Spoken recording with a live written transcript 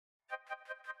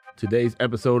Today's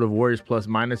episode of Warriors Plus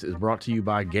Minus is brought to you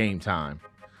by Game Time.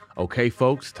 Okay,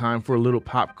 folks, time for a little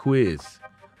pop quiz.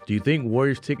 Do you think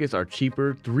Warriors tickets are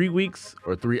cheaper 3 weeks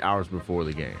or 3 hours before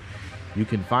the game? You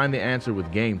can find the answer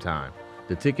with Game Time,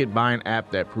 the ticket buying app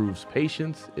that proves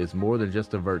patience is more than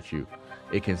just a virtue.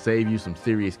 It can save you some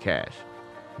serious cash.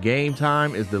 Game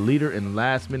Time is the leader in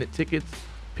last-minute tickets.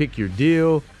 Pick your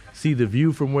deal, see the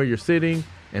view from where you're sitting,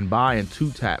 and buy in 2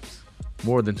 taps.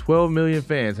 More than 12 million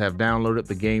fans have downloaded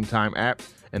the Game Time app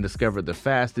and discovered the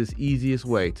fastest, easiest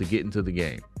way to get into the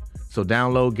game. So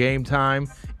download Game Time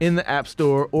in the App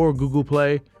Store or Google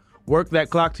Play, work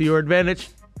that clock to your advantage,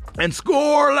 and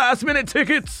score last-minute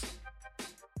tickets!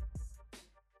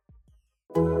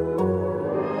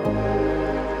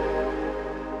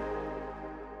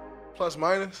 Plus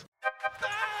minus.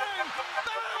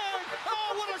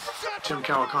 Tim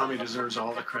Kawakami deserves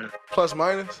all the credit. Plus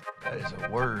minus. That is a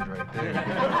word right there.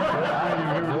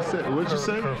 What'd you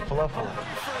say? Fluffle.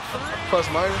 Plus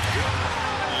minus.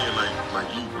 Yeah,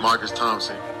 like you, Marcus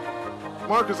Thompson.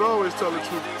 Marcus always tell the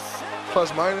truth.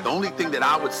 Plus minus. The only thing that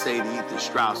I would say to Ethan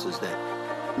Strauss is that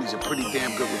he's a pretty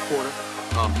damn good reporter.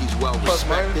 He's well Plus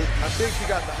respected. minus. I think he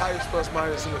got the highest plus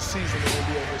minus in the season in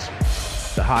NBA history.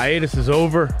 The hiatus is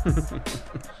over.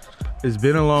 It's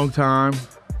been a long time.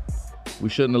 We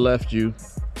shouldn't have left you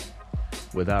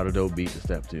without a dope beat to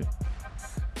step to,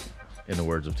 in the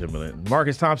words of Timberland.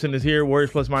 Marcus Thompson is here.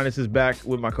 Warriors Plus Minus is back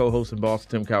with my co-host and boss,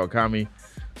 Tim Kawakami.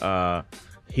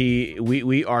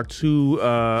 We are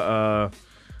two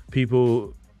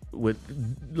people with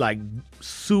like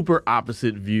super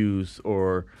opposite views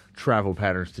or travel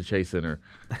patterns to Chase Center.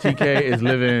 TK is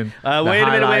living wait a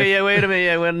minute.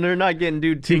 Yeah, when they're not getting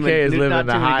TK is living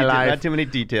the high life. Not too many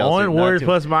details. On Warriors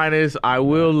Plus Minus, I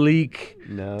will leak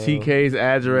No. TK's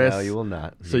address. No, you will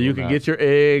not. So you can get your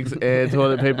eggs and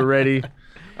toilet paper ready.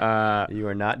 You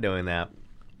are not doing that.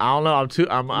 I don't know.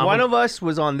 I'm One of us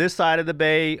was on this side of the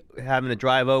bay, having to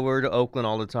drive over to Oakland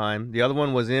all the time. The other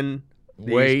one was in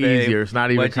the way East Bay, easier. It's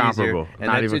not even much easier. comparable. And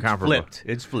Not it's even comparable. Flipped.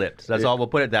 It's flipped. That's all. We'll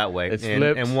put it that way. It's and,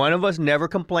 flipped. And one of us never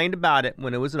complained about it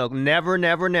when it was in Oakland. Never.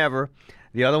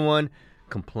 The other one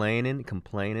complaining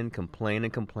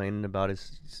about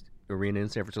his arena in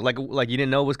San Francisco. Like you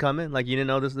didn't know it was coming. Like you didn't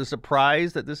know the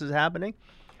surprise that this is happening.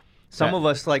 Some of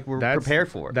us were prepared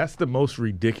for it. That's the most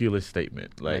ridiculous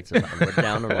statement. Like We're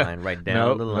down the line, right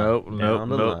down the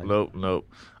line. Nope.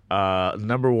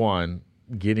 Number one,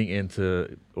 getting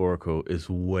into Oracle is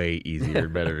way easier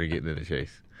and better than getting into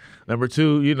Chase. Number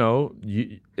two,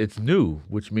 it's new,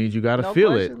 which means you got to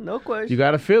feel it. No question. You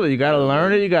got to feel it. You got to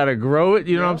learn it. You got to grow it.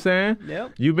 You know what I'm saying?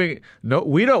 Yep. We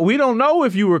don't know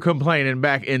if you were complaining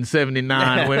back in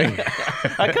 '79 when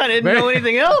I kind of didn't know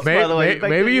anything else. By the way,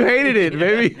 maybe you hated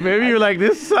it. Maybe you're like,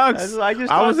 this sucks.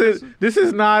 This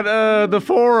is not the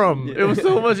forum. It was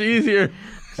so much easier.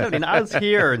 I was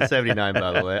here in '79,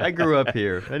 by the way. I grew up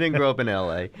here. I didn't grow up in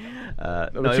L.A.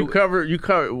 But you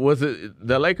covered. Was it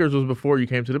the Lakers was before you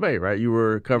came to the Bay, right? You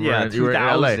were covering. You were in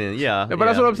L.A. Yeah, but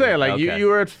that's what I'm saying. Like okay. you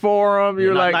were at Forum.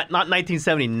 You're not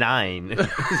 1979.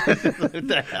 What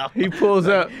the hell? He pulls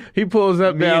up.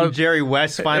 Me down, and Jerry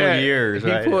West's final years.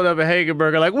 Right? He pulled up at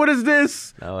Hagenberger. Like, what is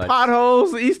this?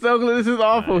 Potholes, East Oakland. This is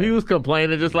awful. He was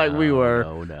complaining just like we were.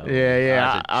 No.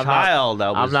 Yeah.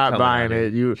 I'm not buying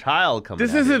it. Child coming.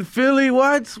 This isn't Philly.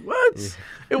 What?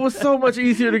 It was so much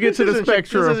easier to get to the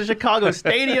Spectrum. This is a Chicago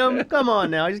Stadium. Come on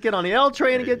now, just get on the L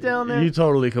train and get down there. You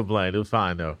totally complained. It was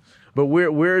fine though. But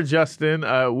we're adjusting.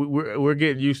 We're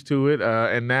getting used to it.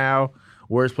 And now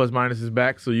Warriors Plus Minus is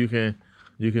back, so you can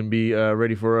be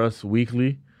ready for us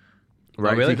weekly.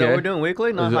 Right, really? TK? So we're doing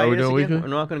weekly? Not Are we hiatus doing again? weekly?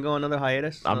 We're not going to go another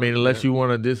hiatus? I mean, unless you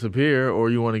want to disappear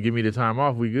or you want to give me the time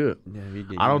off, we good.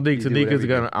 I don't think Tanika's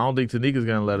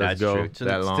gonna let us go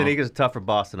that long. Tanika's a tougher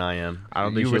boss than I am. I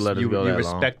don't think she'll let us go that long. You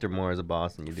respect her more as a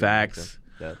boss than you do.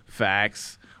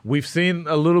 Facts. We've seen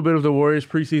a little bit of the Warriors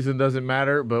preseason. Doesn't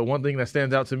matter, but one thing that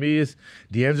stands out to me is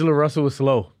D'Angelo Russell was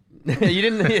slow. You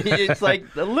didn't. It's like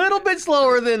a little bit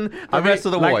slower than the rest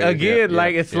of the Warriors.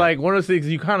 It's like one of those things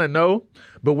you kind of know,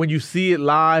 but when you see it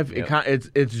live,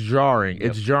 it's jarring.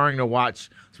 It's jarring to watch.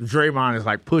 Draymond is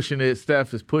like pushing it.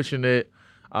 Steph is pushing it.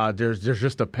 There's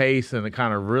just a pace and a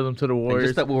kind of rhythm to the Warriors.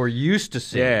 And just that we're used to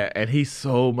seeing. Yeah, and he's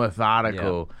so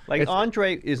methodical. Yeah. Like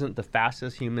Andre isn't the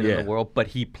fastest human in the world, but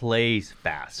he plays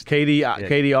fast.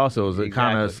 KD also is a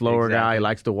kind of slower guy. He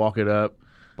likes to walk it up.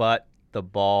 But the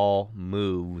ball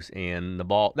moves, and the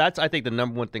ball, that's, I think, the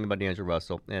number one thing about D'Angelo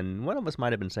Russell. And one of us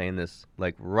might have been saying this,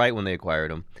 like, right when they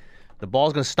acquired him. The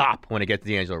ball's going to stop when it gets to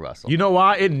D'Angelo Russell. You know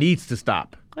why? It needs to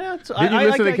stop. Yeah, Did you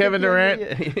listen to Kevin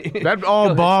Durant? That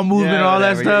all ball movement, all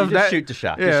that stuff. Just shoot the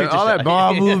shot. Yeah, all that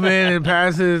ball movement and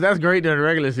passes. That's great during the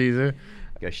regular season.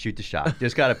 Got to shoot the shot.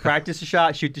 Just got to practice the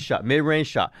shot, shoot the shot, mid-range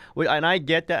shot. And I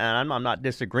get that, and I'm not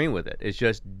disagreeing with it. It's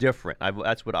just different.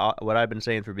 That's what I've been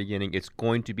saying from the beginning. It's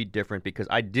going to be different because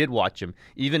I did watch him,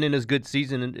 even in his good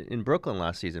season in Brooklyn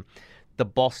last season. The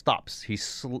ball stops.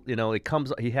 It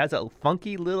comes. He has a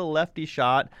funky little lefty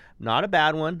shot. Not a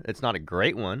bad one. It's not a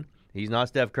great one. He's not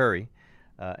Steph Curry.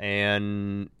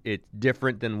 And it's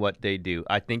different than what they do.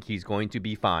 I think he's going to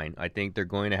be fine. I think they're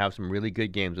going to have some really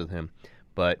good games with him.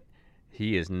 But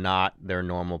he is not their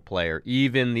normal player.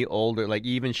 Even the older,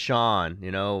 even Sean,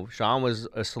 Sean was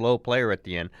a slow player at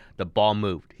the end. The ball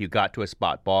moved. He got to a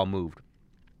spot. Ball moved.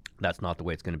 That's not the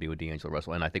way it's going to be with D'Angelo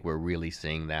Russell. And I think we're really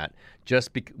seeing that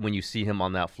just when you see him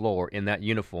on that floor in that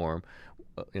uniform,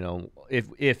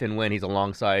 if and when he's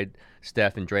alongside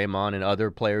Steph and Draymond and other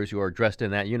players who are dressed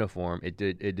in that uniform, it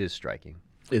is striking.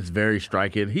 It's very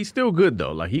striking. He's still good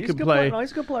though. He can play. No,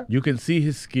 he's a good player. You can see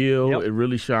his skill. Yep. It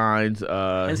really shines.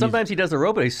 And sometimes he does the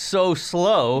rope, but he's so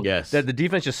slow that the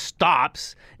defense just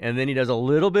stops, and then he does a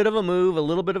little bit of a move,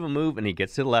 and he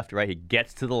gets to the left. Right, he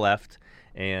gets to the left,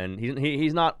 and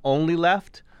he's not only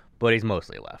left, but he's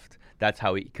mostly left. That's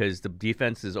how because the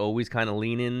defense is always kind of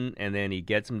leaning, and then he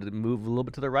gets him to move a little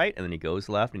bit to the right, and then he goes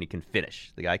left, and he can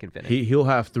finish. The guy can finish. He'll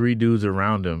have 3 dudes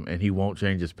around him, and he won't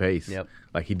change his pace. Yep.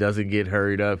 He doesn't get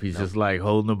hurried up. He's just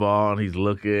holding the ball, and he's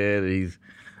looking.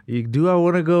 Do I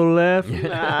want to go left?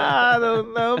 Nah, I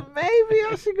don't know. Maybe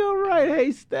I should go right.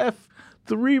 Hey, Steph,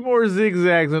 3 more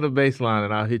zigzags on the baseline,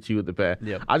 and I'll hit you with the pass.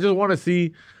 Yep. I just want to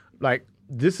see,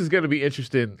 this is going to be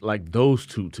interesting, those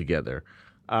two together.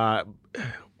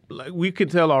 We could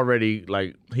tell already,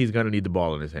 he's going to need the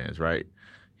ball in his hands, right?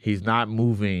 He's not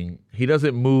moving. He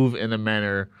doesn't move in a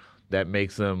manner that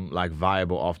makes him,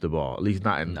 viable off the ball, at least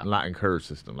not in Kerr's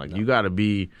system. You got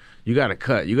to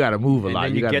cut. You got to move a lot.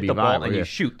 And you got to get be the viable. ball and you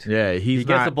shoot. Yeah, he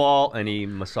gets the ball and he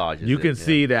massages You it. can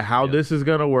see that how this is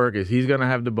going to work is he's going to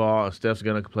have the ball, and Steph's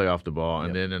going to play off the ball,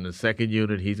 and then in the second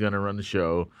unit, he's going to run the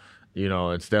show,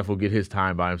 and Steph will get his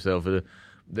time by himself.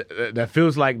 That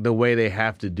feels like the way they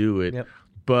have to do it. Yep.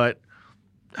 But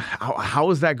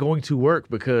how is that going to work?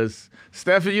 Because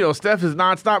Steph is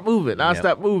nonstop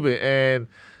moving, and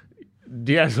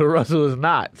D'Angelo Russell is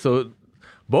not. So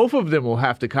both of them will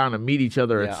have to kind of meet each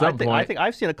other at some point. I think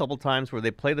I've seen a couple times where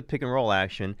they play the pick and roll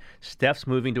action. Steph's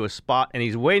moving to a spot and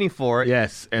he's waiting for it.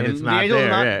 Yes, and it's not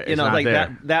there. It's not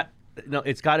there.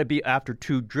 It's got to be after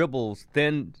 2 dribbles,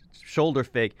 then shoulder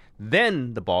fake,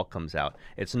 then the ball comes out.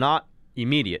 It's not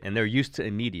immediate, and they're used to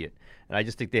immediate. And I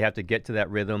just think they have to get to that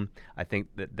rhythm. I think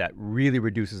that really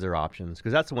reduces their options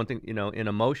because that's the one thing, in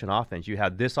a motion offense, you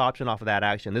have this option off of that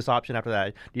action, this option after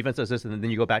that, defense does this, and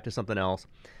then you go back to something else.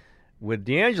 With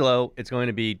D'Angelo, it's going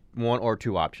to be 1 or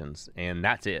 2 options, and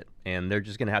that's it. And they're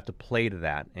just going to have to play to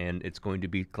that, and it's going to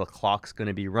be the clock's going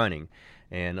to be running,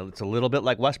 and it's a little bit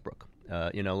like Westbrook,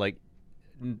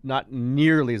 not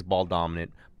nearly as ball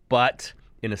dominant, but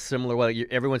in a similar way,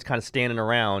 everyone's kind of standing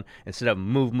around instead of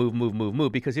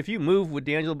move. Because if you move when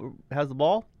D'Angelo has the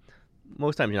ball,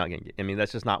 most times you're not going to get.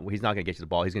 That's just not. He's not going to get you the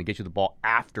ball. He's going to get you the ball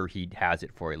after he has it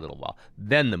for a little while.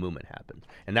 Then the movement happens,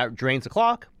 and that drains the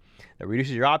clock. That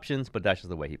reduces your options, but that's just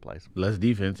the way he plays. Less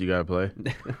defense, you got to play.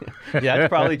 Yeah, that's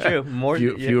probably true.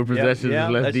 Fewer possessions,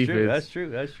 less defense.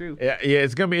 That's true. Yeah,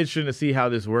 it's going to be interesting to see how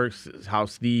this works, how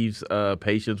Steve's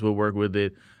patience will work with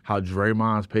it, how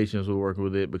Draymond's patience will work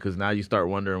with it, because now you start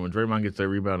wondering when Draymond gets that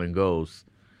rebound and goes.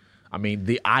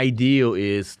 The ideal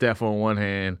is Steph on one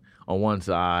hand, on one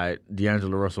side,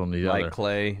 D'Angelo Russell on the other. Like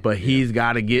Clay. But he's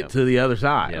got to get to the other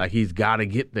side. He's got to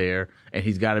get there, and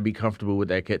he's got to be comfortable with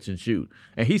that catch and shoot.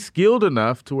 And he's skilled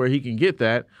enough to where he can get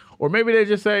that. Or maybe they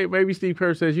just say, maybe Steve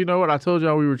Kerr says, you know what, I told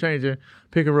y'all we were changing.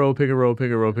 Pick and roll, pick and roll, pick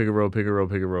and roll, pick and roll, pick and roll,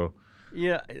 pick and roll.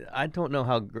 Yeah, I don't know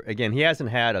how. Again, he hasn't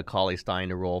had a Cauley Stein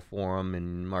to roll for him,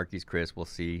 and Marquise Chris, we'll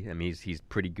see. He's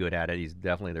pretty good at it. He's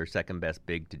definitely their second best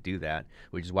big to do that,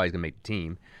 which is why he's going to make the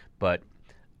team. But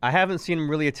I haven't seen him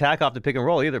really attack off the pick and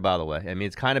roll either, by the way.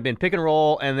 It's kind of been pick and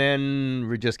roll, and then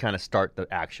we just kind of start the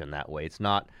action that way.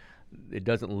 It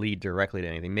doesn't lead directly to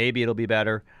anything. Maybe it'll be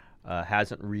better.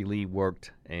 Hasn't really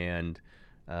worked, and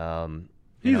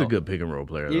he's a good pick and roll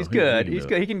player. He's good. He's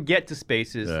good. He can get to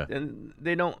spaces, and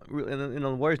they don't.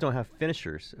 The Warriors don't have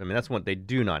finishers. That's what they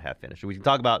do not have finishers. We can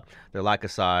talk about their lack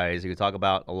of size. We can talk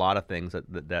about a lot of things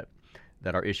that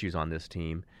are issues on this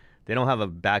team. They don't have a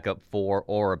backup 4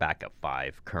 or a backup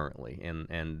 5 currently,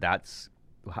 and that's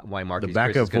why Marquise The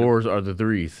backup Chris is gonna, fours are the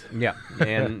threes. Yeah,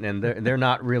 and they're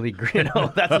not really great.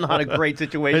 That's not a great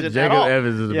situation at Jacob all.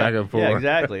 Evans is the backup four. Yeah,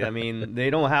 exactly. I mean, they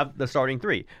don't have the starting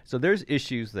three, so there's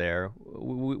issues there.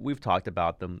 We've talked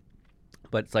about them,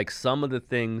 but it's like some of the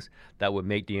things that would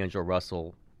make D'Angelo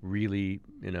Russell really,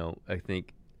 I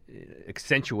think,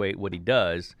 accentuate what he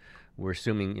does. We're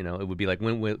assuming, it would be like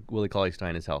when Willie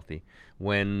Cauley-Stein is healthy,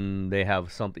 when they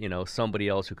have somebody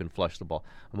else who can flush the ball.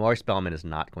 Amari Spellman is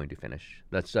not going to finish.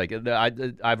 That's like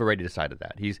I've already decided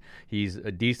that he's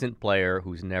a decent player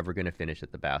who's never going to finish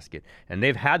at the basket, and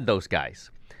they've had those guys,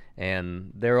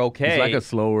 and they're okay. He's like a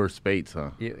slower Spates,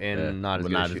 huh? And not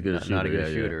as good a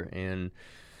shooter. And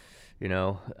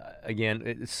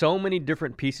again, so many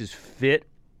different pieces fit.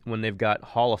 When they've got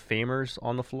Hall of Famers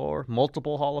on the floor,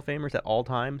 multiple Hall of Famers at all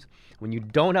times. When you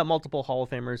don't have multiple Hall of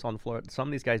Famers on the floor, some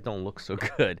of these guys don't look so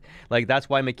good. Like, that's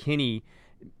why McKinney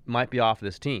might be off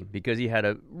this team, because he had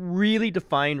a really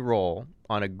defined role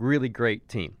on a really great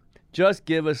team. Just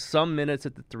give us some minutes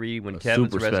at the three when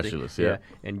Kevin's super resting. Specialist, yeah.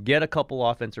 And get a couple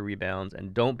offensive rebounds,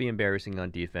 and don't be embarrassing on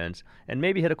defense, and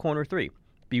maybe hit a corner three.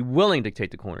 Be willing to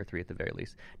take the corner three at the very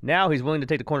least. Now he's willing to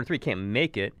take the corner three, can't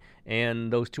make it,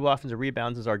 and those two offensive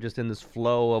rebounds are just in this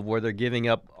flow of where they're giving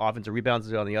up offensive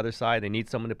rebounds on the other side. They need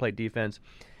someone to play defense.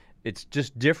 It's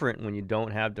just different when you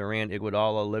don't have Durant,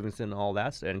 Iguodala, Livingston, all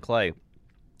that, and Clay.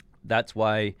 That's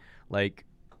why,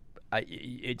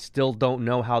 I still don't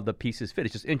know how the pieces fit.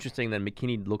 It's just interesting that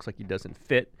McKinney looks like he doesn't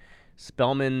fit.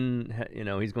 Spellman,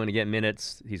 he's going to get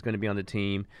minutes. He's going to be on the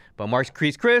team. But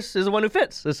Marquise Chris is the one who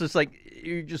fits. It's just like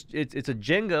it's a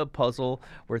Jenga puzzle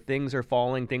where things are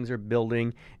falling, things are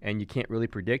building, and you can't really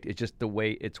predict. It's just the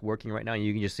way it's working right now. And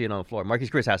you can just see it on the floor.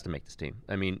 Marquise Chris has to make this team.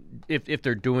 I mean, if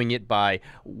they're doing it by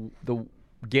the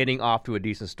getting off to a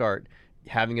decent start,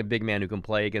 having a big man who can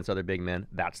play against other big men,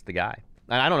 that's the guy.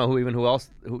 And I don't know who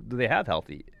else do they have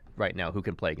healthy right now who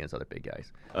can play against other big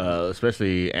guys.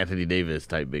 Especially Anthony Davis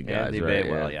type big guys, right?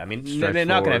 Well, yeah. I mean, they're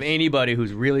not going to have anybody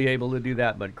who's really able to do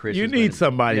that, but Chris You need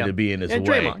somebody to be in his way.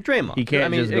 Draymond. He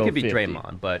can't just it go could be 50.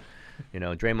 Draymond, but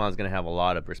Draymond's going to have a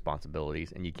lot of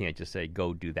responsibilities, and you can't just say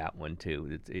go do that one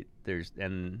too.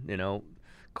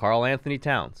 Karl Anthony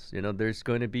Towns. There's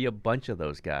going to be a bunch of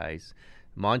those guys.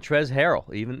 Montrezl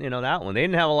Harrell, even that one. They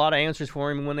didn't have a lot of answers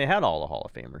for him when they had all the Hall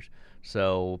of Famers.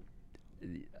 So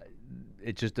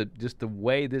it's just the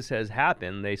way this has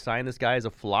happened. They signed this guy as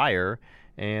a flyer,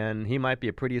 and he might be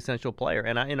a pretty essential player.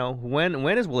 And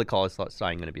when is Willie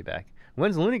Cauley-Stein going to be back?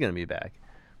 When's Looney going to be back?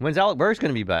 When's Alec Burks going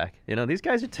to be back? These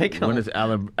guys are taking. When is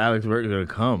Alex Burks going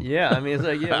to come? Yeah, I mean, it's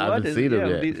like I haven't seen him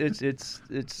yet.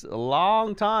 It's a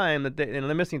long time that they're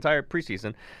missing the entire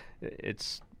preseason.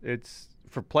 It's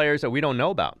for players that we don't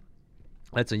know about.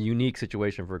 That's a unique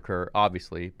situation for Kerr,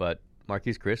 obviously, but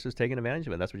Marquise Chris is taking advantage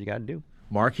of it. That's what you got to do.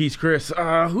 Marquise Chris.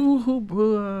 Who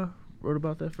wrote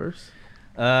about that first?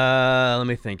 Let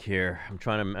me think here. I'm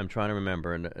trying to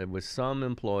remember. And it was some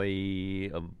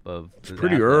employee of It's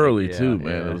pretty early too,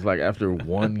 man. It was like after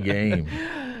one game.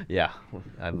 Yeah,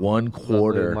 1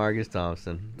 quarter. Marcus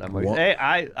Thompson. 5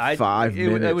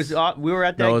 minutes. It was. We were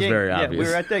at that game. That was very obvious. We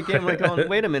were at that game. We're going,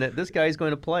 wait a minute. This guy's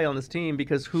going to play on this team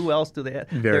because who else do they have?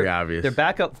 Very obvious. Their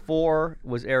backup 4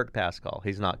 was Eric Pascal.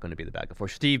 He's not going to be the backup 4.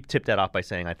 Steve tipped that off by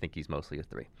saying, I think he's mostly a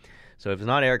 3. So if it's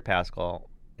not Eric Pascal,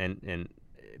 and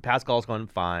Pascal's going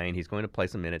fine. He's going to play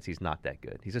some minutes. He's not that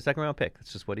good. He's a second-round pick.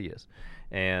 That's just what he is.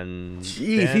 And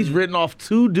he's written off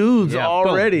 2 dudes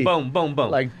already. Boom.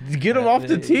 Like, get him off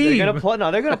the team. They're going to play.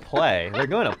 No, they're going to play. They're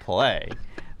going to play.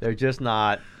 They're just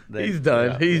not. He's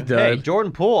done. He's done. Hey,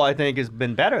 Jordan Poole, I think, has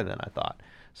been better than I thought.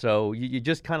 So you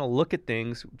just kind of look at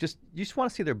things. You just want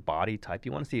to see their body type.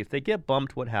 You want to see if they get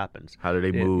bumped, what happens. How do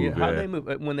they move? How do they move?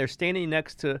 When they're standing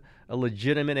next to a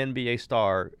legitimate NBA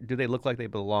star, do they look like they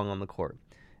belong on the court?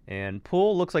 And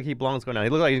Poole looks like he belongs going down. He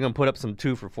looks like he's going to put up some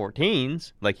 2 for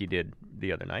 14s like he did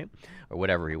the other night or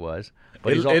whatever he was.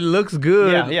 But it looks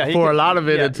good for a lot of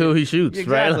it until he shoots,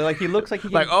 exactly. right? Like he looks like he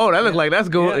can, like, oh, that looks like that's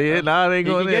going. Yeah, nah, it ain't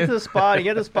going in. He get to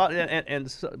the spot, and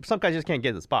some guys just can't get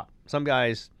to the spot. Some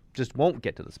guys just won't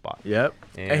get to the spot. Yep.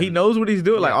 And he knows what he's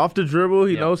doing. Like off the dribble,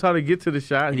 he knows how to get to the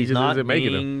shot. He just not isn't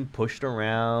making them. Being pushed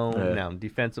around. Yeah. Now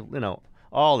defensive,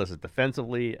 all this is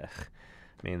defensively.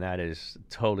 I mean, that is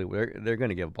totally. They're going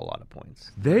to give up a lot of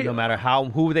points. No matter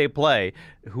who they play,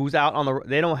 who's out on the.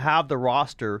 They don't have the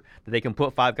roster that they can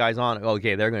put 5 guys on.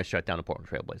 Okay, they're going to shut down the Portland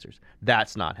Trail Blazers.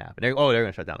 That's not happening. They're going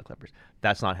to shut down the Clippers.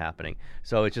 That's not happening.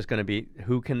 So it's just going to be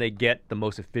who can they get the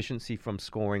most efficiency from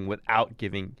scoring without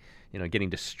getting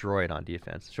destroyed on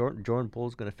defense. Jordan Poole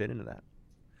is going to fit into that.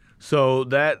 So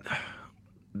that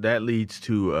leads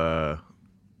to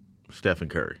Stephen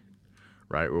Curry.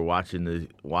 right? We're watching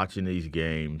these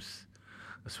games,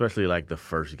 especially like the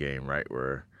first game, right,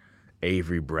 where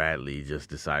Avery Bradley just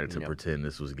decided to pretend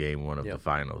this was game one of the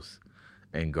finals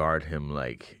and guard him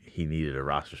like he needed a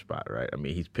roster spot, right? I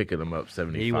mean, he's picking him up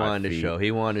 75 He wanted feet.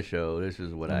 to show. This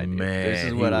is what I do. Man, This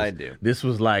is what I do. This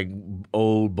was like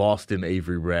old Boston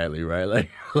Avery Bradley, right? Like,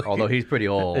 Although he's pretty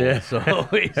old, so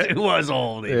he was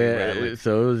old. yeah,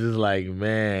 so it was just like,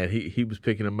 man, he was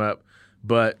picking him up,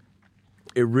 but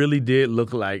it really did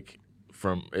look like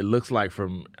from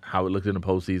how it looked in the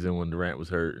postseason when Durant was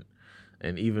hurt,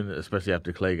 and even especially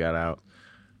after Clay got out,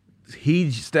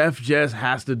 Steph just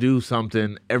has to do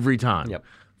something every time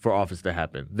for offense to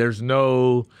happen. There's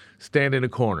no stand in a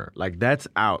corner. Like, that's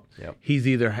out. Yep. He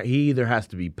either has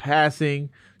to be passing,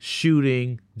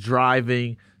 shooting,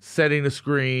 driving, setting the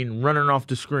screen, running off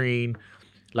the screen.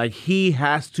 Like, he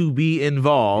has to be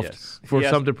involved for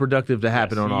something productive to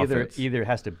happen on offense. Either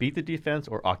has to beat the defense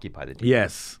or occupy the defense.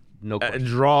 Yes. No question. And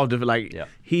draw different. Like,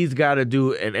 he's got to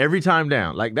do it. And every time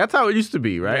down, like, that's how it used to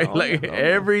be, right?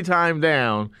 Every time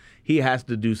down, he has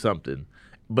to do something.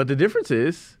 But the difference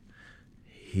is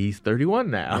he's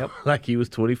 31 now. Yep. Like, he was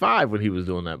 25 when he was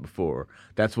doing that before.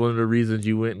 That's one of the reasons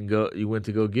you went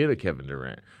to go get a Kevin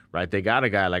Durant, right? They got a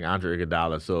guy like Andre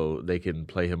Iguodala so they can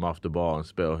play him off the ball and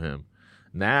spell him.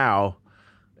 Now,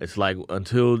 it's like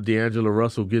until D'Angelo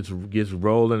Russell gets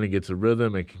rolling and gets a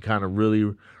rhythm and can kind of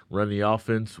really run the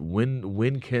offense,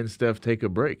 when can Steph take a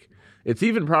break? It's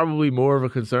even probably more of a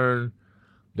concern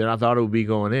than I thought it would be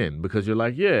going in, because you're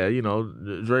like,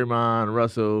 Draymond,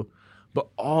 Russell, but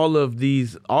all of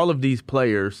these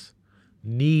players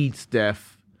need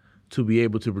Steph to be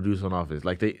able to produce on offense.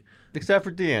 Like, except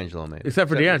for D'Angelo, man. Except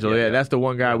for D'Angelo, that's the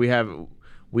one guy we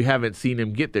haven't seen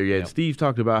him get there yet. Yep. Steve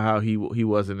talked about how he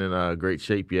wasn't in great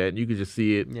shape yet, and you could just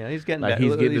see it. Yeah, he's getting like better.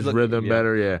 He's getting his rhythm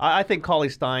better. Yeah, I think Cauley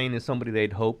Stein is somebody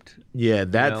they'd hoped. Yeah,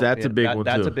 that's a big one too.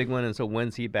 That's a big one. And so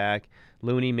when's he back?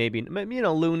 Looney maybe.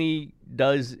 Looney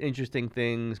does interesting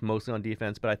things mostly on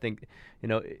defense, but I think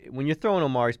when you're throwing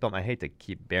Omari Spellman, I hate to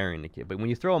keep burying the kid, but when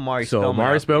you throw Omari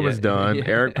Spellman's done.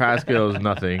 Eric Pascal's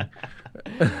nothing.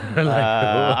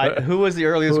 Who was the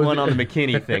earliest one on the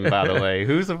McKinney thing, by the way?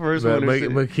 Who's the first one?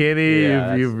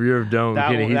 McKinney, you're done.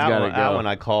 McKinney, he's got to go. That one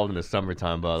I called in the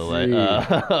summertime, by the way.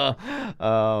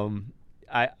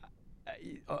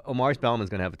 Omari Spellman's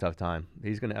going to have a tough time.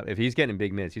 If he's getting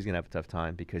big minutes, he's going to have a tough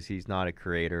time because he's not a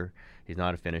creator. He's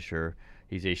not a finisher.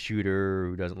 He's a shooter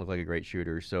who doesn't look like a great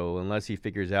shooter. So unless he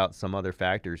figures out some other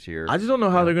factors here, I just don't know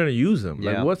how they're going to use him.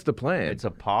 Like, what's the plan? It's a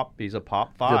pop. He's a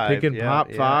pop five. They're picking pop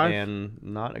five, and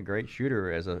not a great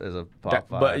shooter as a pop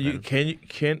five. But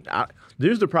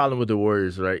there's the problem with the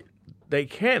Warriors, right? They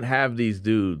can't have these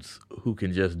dudes who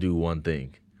can just do one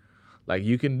thing. Like,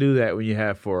 you can do that when you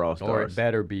have 4 All-Stars. Or it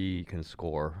better can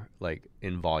score, like,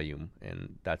 in volume,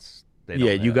 and that's...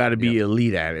 you got to be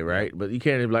elite at it, right? But you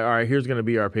can't be like, all right, here's going to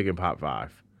be our pick and pop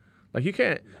 5. Like, you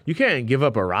can't give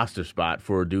up a roster spot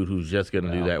for a dude who's just going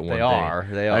to do that one thing.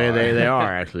 They are. They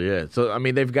are, actually, yeah. So, I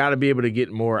mean, they've got to be able to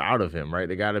get more out of him, right?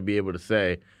 They got to be able to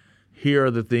say, here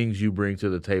are the things you bring to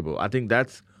the table. I think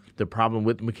that's the problem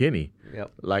with McKinney.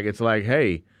 Yep. Like, it's like,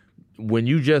 hey, when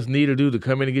you just need a dude to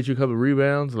come in and get you a couple of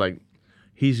rebounds, like,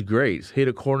 he's great. Hit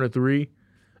a corner 3,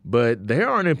 but they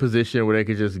aren't in position where they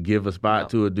could just give a spot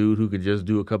to a dude who could just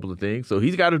do a couple of things. So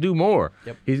he's got to do more.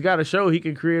 Yep. He's got to show he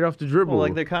can create off the dribble. Well,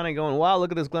 like, they're kind of going, wow,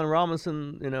 look at this Glenn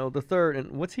Robinson, the third.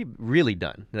 And what's he really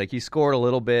done? Like, he scored a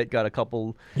little bit, got a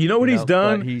couple. You know what he's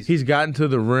done? He's gotten to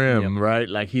the rim, right?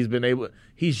 Like, he's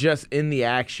just in the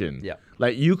action. Yeah.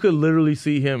 Like, you could literally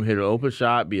see him hit an open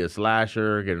shot, be a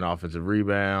slasher, get an offensive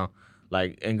rebound,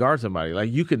 like, and guard somebody.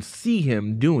 Like, you could see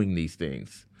him doing these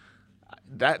things.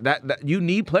 That you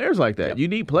need players like that. Yep. You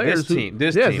need players.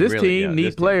 This team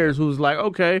needs players who's like,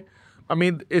 okay. I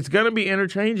mean, it's gonna be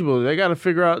interchangeable. They got to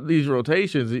figure out these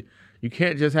rotations. You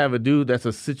can't just have a dude that's a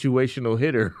situational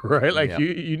hitter, right? Like,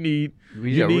 you need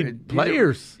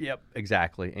players. Yep,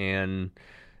 exactly. And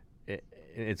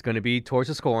it's going to be towards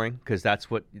the scoring because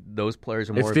that's what those players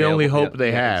are more available. It's the only hope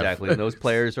they have. Exactly. Those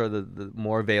players are the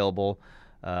more available.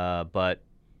 But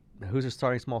who's a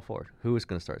starting small forward? Who is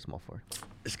going to start small forward?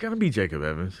 It's going to be Jacob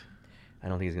Evans. I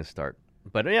don't think he's going to start.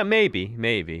 But, yeah, maybe.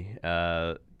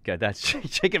 God, that's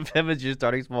Jacob Evans, your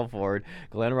starting small forward.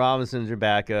 Glenn Robinson's your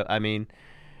backup. I mean,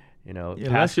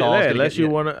 unless you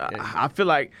want to. I feel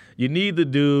like you need the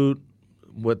dude.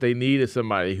 What they need is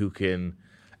somebody who can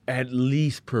at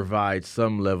least provide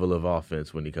some level of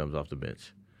offense when he comes off the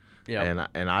bench. Yeah,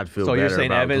 and I'd feel better about Glenn Robinson. So you're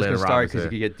saying Evans can start because he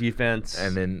can get defense,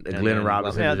 and then Glenn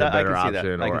Robinson is a better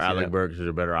option, or Alec Burks is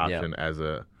a better option as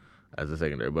a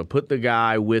secondary. But put the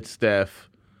guy with Steph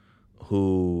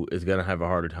who is going to have a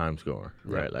harder time scoring,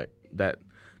 right? Like that.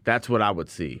 That's what I would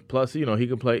see. Plus, he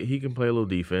can play. He can play a little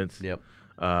defense. Yep.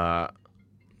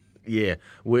 Yeah,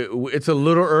 it's a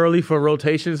little early for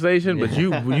rotation station, but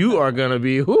you are gonna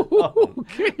be.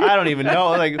 I don't even know.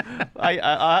 Like,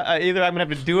 I either I'm gonna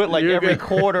have to do it like every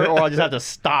quarter, or I'll just have to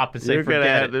stop and say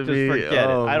forget it. Just forget it.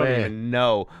 I don't even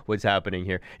know what's happening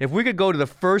here. If we could go to the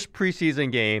first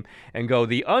preseason game and go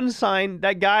the unsigned,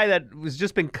 that guy that was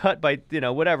just been cut by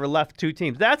whatever left 2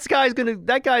 teams. That guy's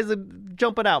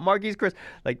jumping out. Marquise Chris,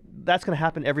 like that's gonna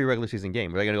happen every regular season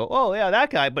game. They're gonna go, oh yeah,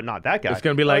 that guy, but not that guy. It's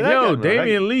gonna be like, yo,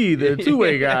 Damian Lee. The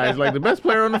two-way guys, like the best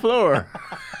player on the floor.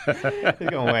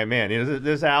 You're going, wait, man,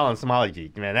 this Alan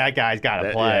Smalley, man, that guy's got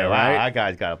to play. Right? Wow, that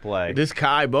guy's got to play. This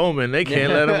Kai Bowman, they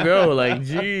can't let him go. Like,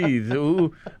 geez,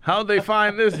 how'd they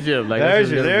find this gym? Like,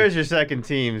 there's your second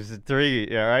team's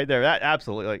 3, right there. That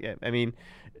absolutely. Like, I mean,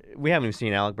 we haven't even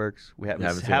seen Alec Burks. We haven't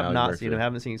seen him.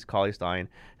 Haven't seen Cauley Stein.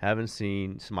 Haven't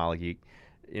seen Smalley.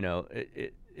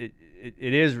 It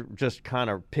is just kind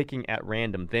of picking at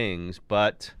random things,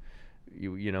 but.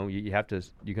 You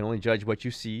can only judge what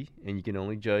you see, and you can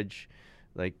only judge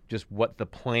like just what the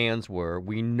plans were.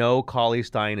 We know Cauley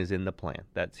Stein is in the plan.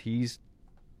 That's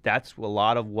a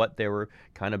lot of what they were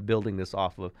kind of building this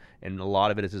off of, and a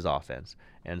lot of it is his offense.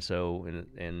 And so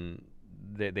and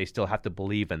they still have to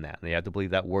believe in that. And they have to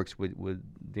believe that works with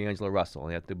D'Angelo Russell.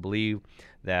 They have to believe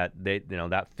that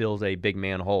that fills a big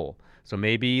man hole. So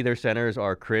maybe their centers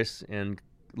are Chris and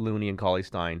Looney and Cauley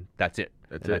Stein. That's it.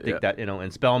 I think that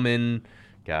and Spellman,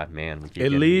 God, man,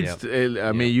 it leads.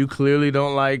 I mean, you clearly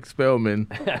don't like Spellman.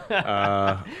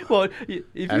 Well, if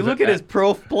you look at his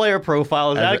player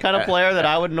profile, is that the kind of player that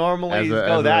I would normally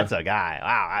go? That's a guy.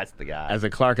 Wow, that's the guy. As a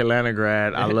Clark Atlanta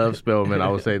grad, I love Spellman. I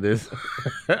would say this.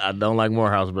 I don't like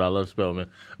Morehouse, but I love Spellman.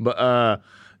 But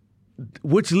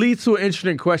which leads to an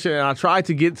interesting question, and I tried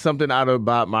to get something out of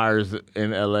Bob Myers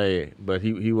in L.A., but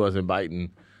he wasn't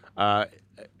biting.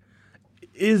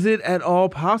 Is it at all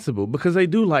possible? Because they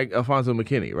do like Alfonso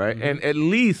McKinney, right? Mm-hmm. And at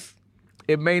least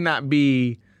it may not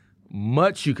be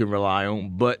much you can rely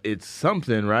on, but it's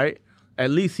something, right?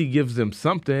 At least he gives them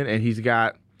something, and he's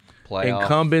got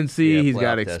incumbency. He's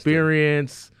got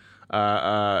experience.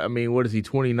 I mean, what is he,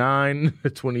 29,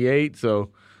 28? So,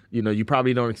 you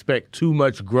probably don't expect too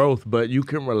much growth, but you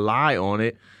can rely on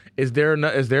it. Is there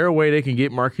a way they can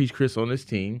get Marquise Chris on this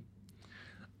team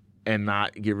and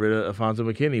not get rid of Alfonso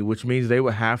McKinney, which means they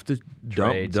would have to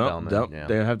dump. Yeah.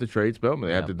 They have to trade Spellman.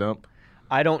 They have to dump.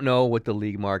 I don't know what the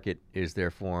league market is there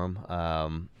for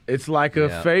him. It's like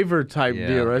a favor type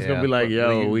deal. Right? It's gonna be like,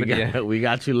 yo, we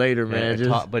got you later, man.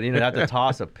 But you'd have to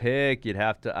toss a pick. You'd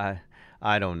have to.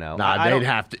 I don't know. Nah,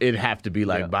 it'd have to be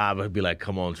like Bob would be like,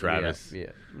 come on, Travis.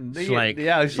 Yeah. Schlenk.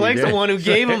 Yeah, Schlenk's the one who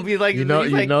gave him. Be like, you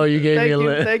gave me a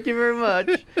list. Thank you very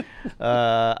much.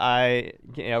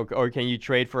 Or can you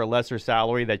trade for a lesser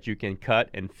salary that you can cut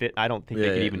and fit? I don't think they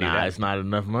can even do that. It's not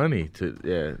enough money to.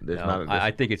 Yeah, there's not.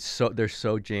 I think they're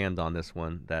so jammed on this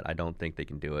one that I don't think they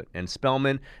can do it. And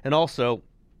Spellman, and also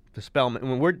the Spellman.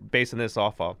 When we're basing this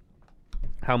off of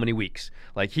how many weeks,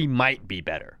 like he might be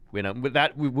better. With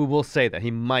that, we will say that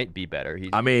he might be better.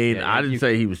 I didn't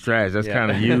say he was trash. That's kind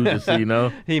of you, just so you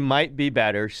know. He might be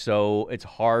better, so it's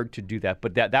hard to do that.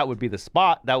 But that would be the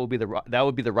spot. That would be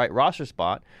the right roster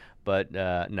spot. But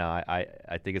no, I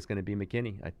think it's going to be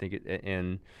McKinney. I think it,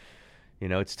 and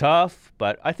it's tough.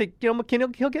 But I think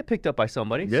McKinney he'll get picked up by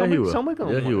somebody. Yeah, he will.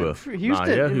 He will. Houston.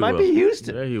 It might be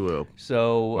Houston. Yeah, he will.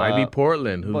 So might be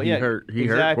Portland. He hurt. He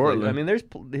hurt Portland. I mean,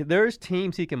 there's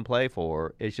teams he can play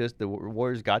for. It's just the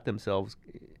Warriors got themselves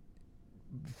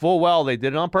full well. They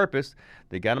did it on purpose.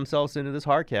 They got themselves into this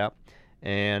hard cap,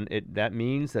 and that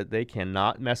means that they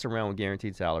cannot mess around with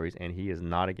guaranteed salaries, and he is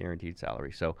not a guaranteed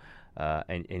salary. So.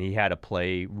 And he had to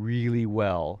play really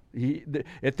well.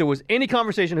 If there was any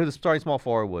conversation who the starting small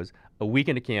forward was a week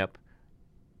into camp,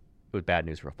 it was bad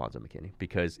news for Alfonso McKinney.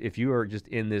 Because if you are just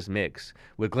in this mix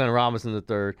with Glenn Robinson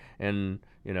III and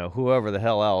whoever the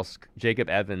hell else, Jacob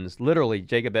Evans, literally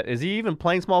Jacob, is he even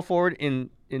playing small forward in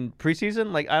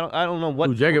preseason? Like I don't know what.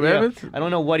 Who, Jacob Evans? I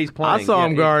don't know what he's playing. I saw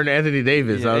him guarding Anthony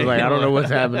Davis. I was like, I don't know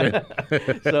what's happening.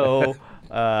 So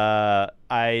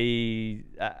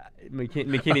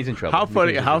McKinney's in trouble.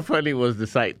 How funny was the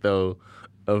sight though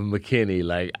of McKinney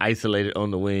like isolated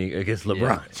on the wing against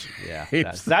LeBron? Yeah,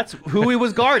 that's who he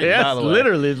was guarding. That's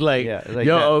literally it's like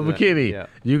McKinney,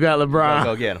 you got LeBron.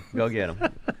 Go get him.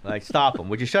 Like stop him.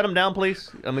 Would you shut him down, please?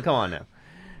 I mean, come on now.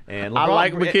 And I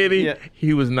like LeBron- McKinney. yeah.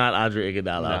 He was not Andre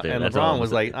Iguodala out there. And That's all LeBron I'm was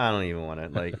saying. like, I don't even want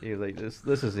it. Like he was like,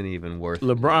 this isn't even worth.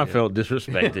 LeBron it. felt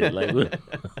disrespected. Like,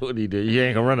 what did he do? You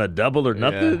ain't gonna run a double or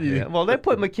nothing? Yeah. Well, they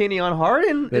put McKinney on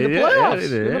Harden in the Yeah, playoffs. they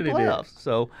did. In They the did. playoffs.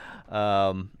 So,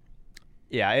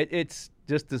 it's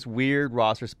just this weird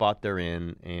roster spot they're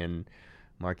in, and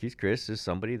Marquise Chris is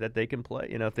somebody that they can play.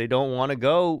 If they don't want to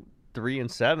go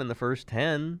 3-7 the first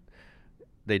 10,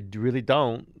 they really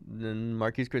don't. Then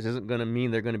Marquise Chris isn't going to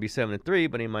mean they're going to be 7-3,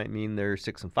 but he might mean they're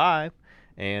 6-5.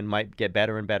 And might get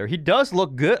better and better. He does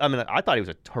look good. I mean, I thought he was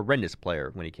a horrendous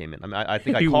player when he came in. I mean, I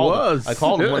think I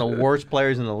called him one of the worst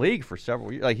players in the league for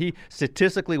several years. Like, he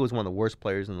statistically was one of the worst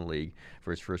players in the league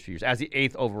for his first few years as the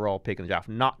 8th overall pick in the draft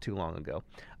not too long ago.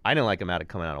 I didn't like him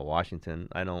coming out of Washington.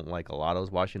 I don't like a lot of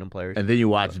those Washington players. And then you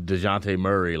watch DeJounte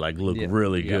Murray look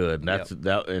really good.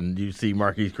 Yep. And you see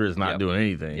Marquise Chris not doing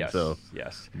anything. Yes. So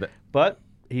Yes. But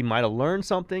he might have learned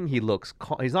something. He's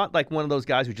not like one of those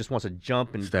guys who just wants to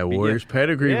jump and it's that Warriors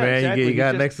pedigree, man. Exactly. He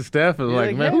got next to Steph and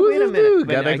like, man, yeah, who's wait a this minute. dude?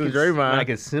 Got Man, next to Draymond. I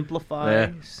can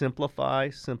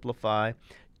simplify.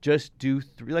 Just do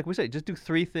three. Like we said, just do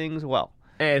three things well.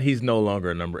 And he's no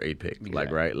longer a number 8 pick. Exactly.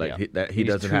 Like, right? Like, Yeah. he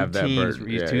doesn't have that burden.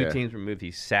 He's two teams removed.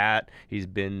 He's sat. He's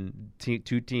been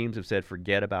two teams have said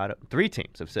forget about it. 3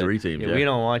 teams have said we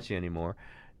don't want you anymore.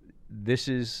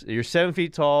 You're 7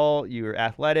 feet tall. You're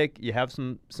athletic. You have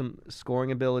some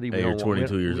scoring ability. And you're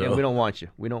 22 years old. We don't want you.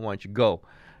 We don't want you. Go.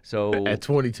 So at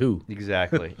 22.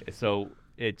 Exactly. So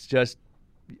it's just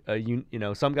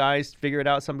some guys figure it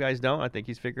out, some guys don't. I think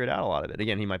he's figured out a lot of it.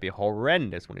 Again, he might be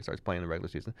horrendous when he starts playing the regular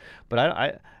season,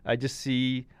 but I just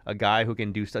see a guy who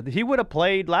can do stuff. He would have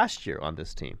played last year on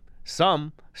this team.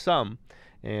 Some,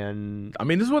 and I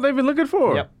mean, this is what they've been looking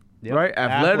for. Yep. Right?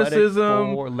 Athleticism,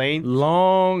 length,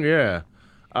 long, yeah.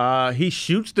 He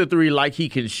shoots the 3 like he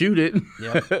can shoot it.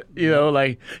 Yep.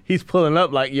 Like he's pulling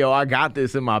up like, yo, I got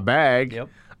this in my bag. Yep.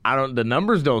 The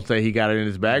numbers don't say he got it in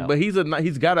his bag, but he's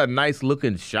got a nice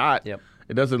looking shot. Yep.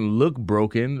 It doesn't look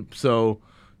broken. So,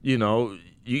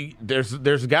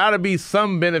 there's got to be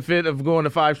some benefit of going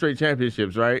to 5 straight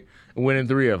championships, right? And winning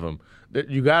 3 of them.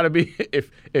 You got to be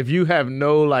if you have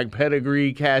no like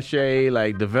pedigree, cachet,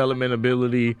 like development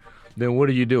ability, then what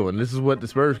are you doing? This is what the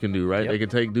Spurs can do, right? Yep. They can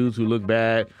take dudes who look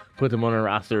bad, put them on a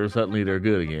roster, and suddenly they're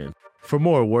good again. For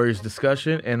more Warriors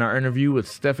discussion and our interview with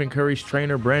Stephen Curry's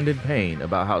trainer Brandon Payne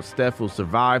about how Steph will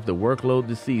survive the workload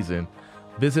this season,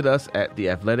 visit us at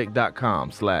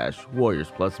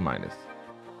theathletic.com/Warriors +minus.